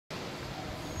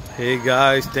Hey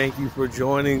guys, thank you for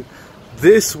joining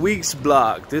this week's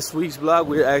vlog. This week's vlog,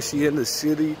 we're actually in the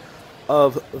city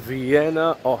of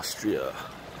Vienna, Austria.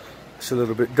 It's a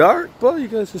little bit dark, but you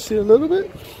guys can see a little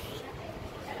bit.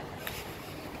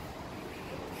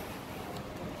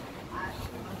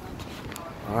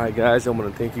 Alright guys, I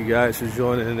want to thank you guys for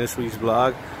joining in this week's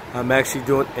vlog. I'm actually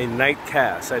doing a night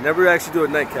cast. I never actually do a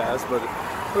night cast, but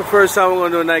for the first time I'm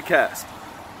going to do a night cast.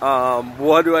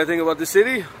 What do I think about the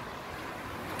city?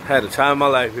 Had a time of my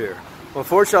life here.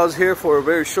 Unfortunately, I was here for a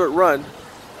very short run.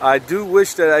 I do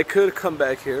wish that I could come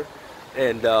back here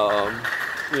and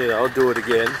you know, do it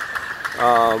again.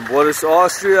 What is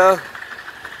Austria?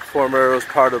 It was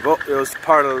part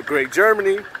of Great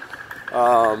Germany.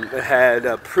 It had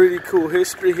a pretty cool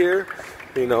history here.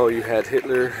 You know, you had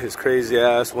Hitler, his crazy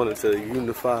ass wanted to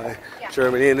unify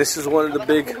Germany, and this is one of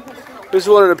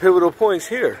the pivotal points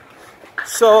here.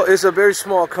 So it's a very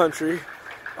small country.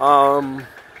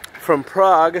 From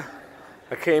Prague,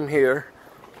 I came here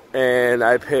and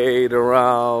I paid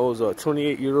around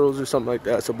 28 euros or something like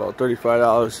that. It's about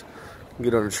 $35 to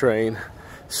get on the train.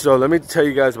 So let me tell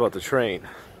you guys about the train.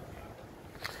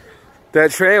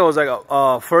 That train was like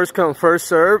a first come, first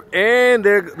serve, and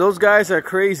those guys are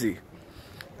crazy.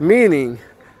 Meaning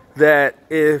that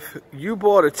if you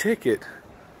bought a ticket,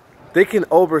 they can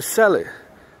oversell it.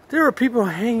 There are people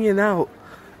hanging out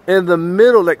in the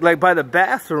middle, like by the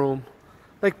bathroom.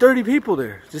 Like 30 people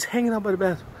there, just hanging out by the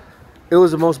bathroom. It was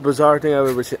the most bizarre thing I've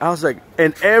ever seen. I was like,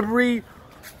 and every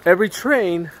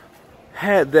train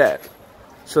had that.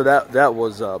 So that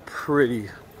was pretty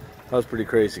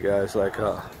crazy, guys. Like,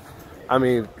 I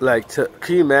mean, like,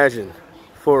 can you imagine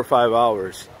 4 or 5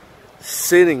 hours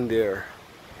sitting there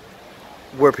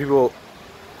where people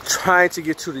trying to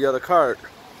get to the other cart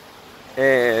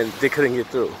and they couldn't get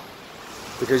through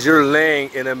because you're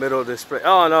laying in the middle of this place.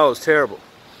 Oh no, it was terrible.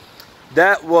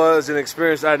 That was an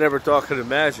experience I never thought could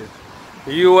imagine.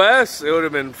 The U.S., it would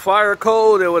have been fire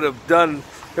cold. They would have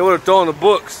thrown the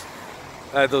books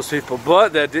at those people,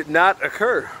 but that did not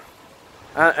occur.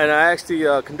 And I asked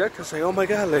the conductor, saying, "Oh my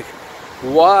God, like,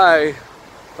 why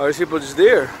are these people just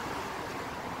there?"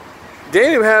 They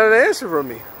didn't even have an answer for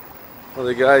me. Well,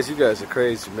 the guys, you guys are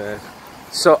crazy, man.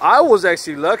 So I was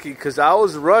actually lucky because I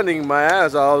was running my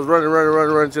ass. I was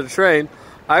running to the train.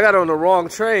 I got on the wrong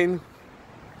train.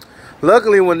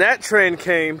 Luckily, when that train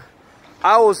came,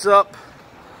 I was up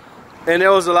and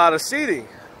there was a lot of seating.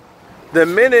 The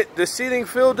minute the seating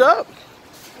filled up,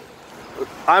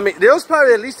 I mean, there was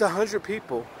probably at least 100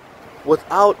 people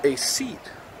without a seat.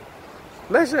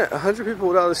 Imagine that, 100 people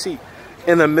without a seat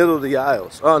in the middle of the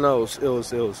aisles. Oh no, it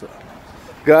was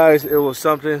guys, it was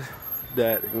something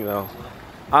that, you know,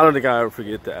 I don't think I'll ever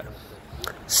forget that.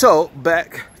 So,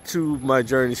 back to my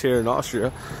journeys here in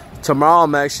Austria. Tomorrow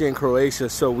I'm actually in Croatia,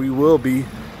 so we will be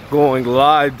going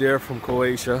live there from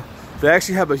Croatia. They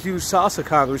actually have a huge salsa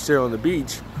congress there on the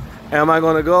beach. Am I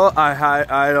going to go?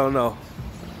 I don't know.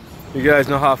 You guys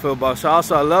know how I feel about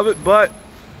salsa. I love it, but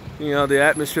you know, the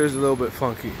atmosphere is a little bit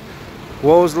funky.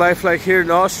 What was life like here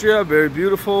in Austria? Very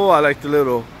beautiful. I like the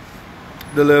little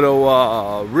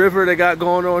river they got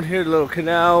going on here, the little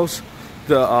canals.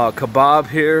 The kebab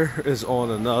here is on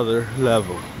another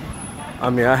level. I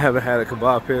mean, I haven't had a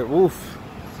kebab here. Oof.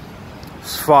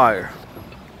 It's fire.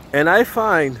 And I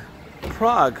find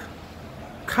Prague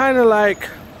kind of like,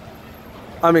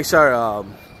 I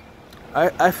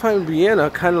find Vienna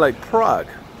kind of like Prague,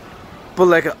 but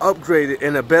like an upgraded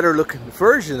and a better looking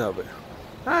version of it.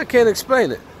 I can't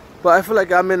explain it, but I feel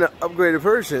like I'm in an upgraded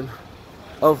version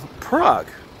of Prague.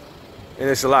 And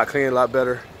it's a lot cleaner, a lot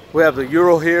better. We have the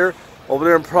euro here. Over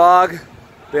there in Prague,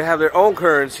 they have their own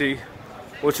currency,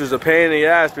 which is a pain in the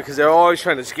ass because they're always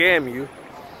trying to scam you.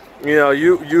 You know,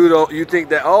 you think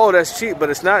that, oh, that's cheap, but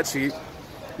it's not cheap.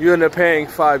 You end up paying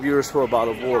 5 euros for a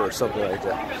bottle of water or something like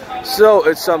that. So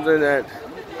it's something that,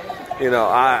 you know,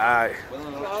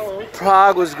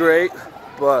 Prague was great,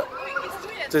 but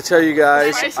to tell you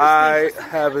guys, I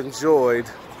have enjoyed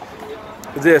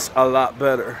this a lot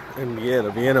better in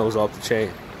Vienna. Vienna was off the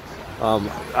chain.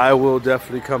 I will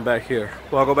definitely come back here.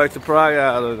 Will I go back to Prague?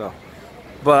 I don't know.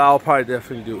 But I'll probably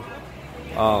definitely do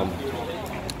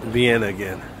Vienna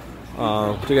again.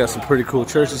 They got some pretty cool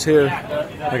churches here.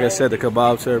 Like I said, the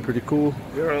kebabs are pretty cool.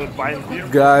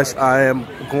 Guys, I am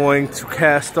going to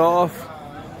cast off.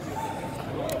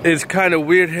 It's kind of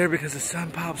weird here because the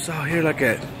sun pops out here like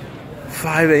at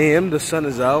 5 a.m. The sun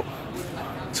is out.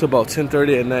 It's about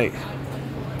 10:30 at night.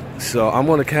 So I'm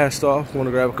going to cast off. I'm going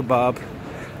to grab a kebab.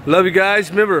 Love you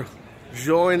guys. Remember,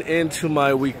 join into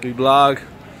my weekly blog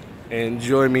and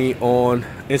join me on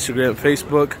Instagram,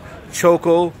 Facebook,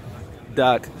 choco.es.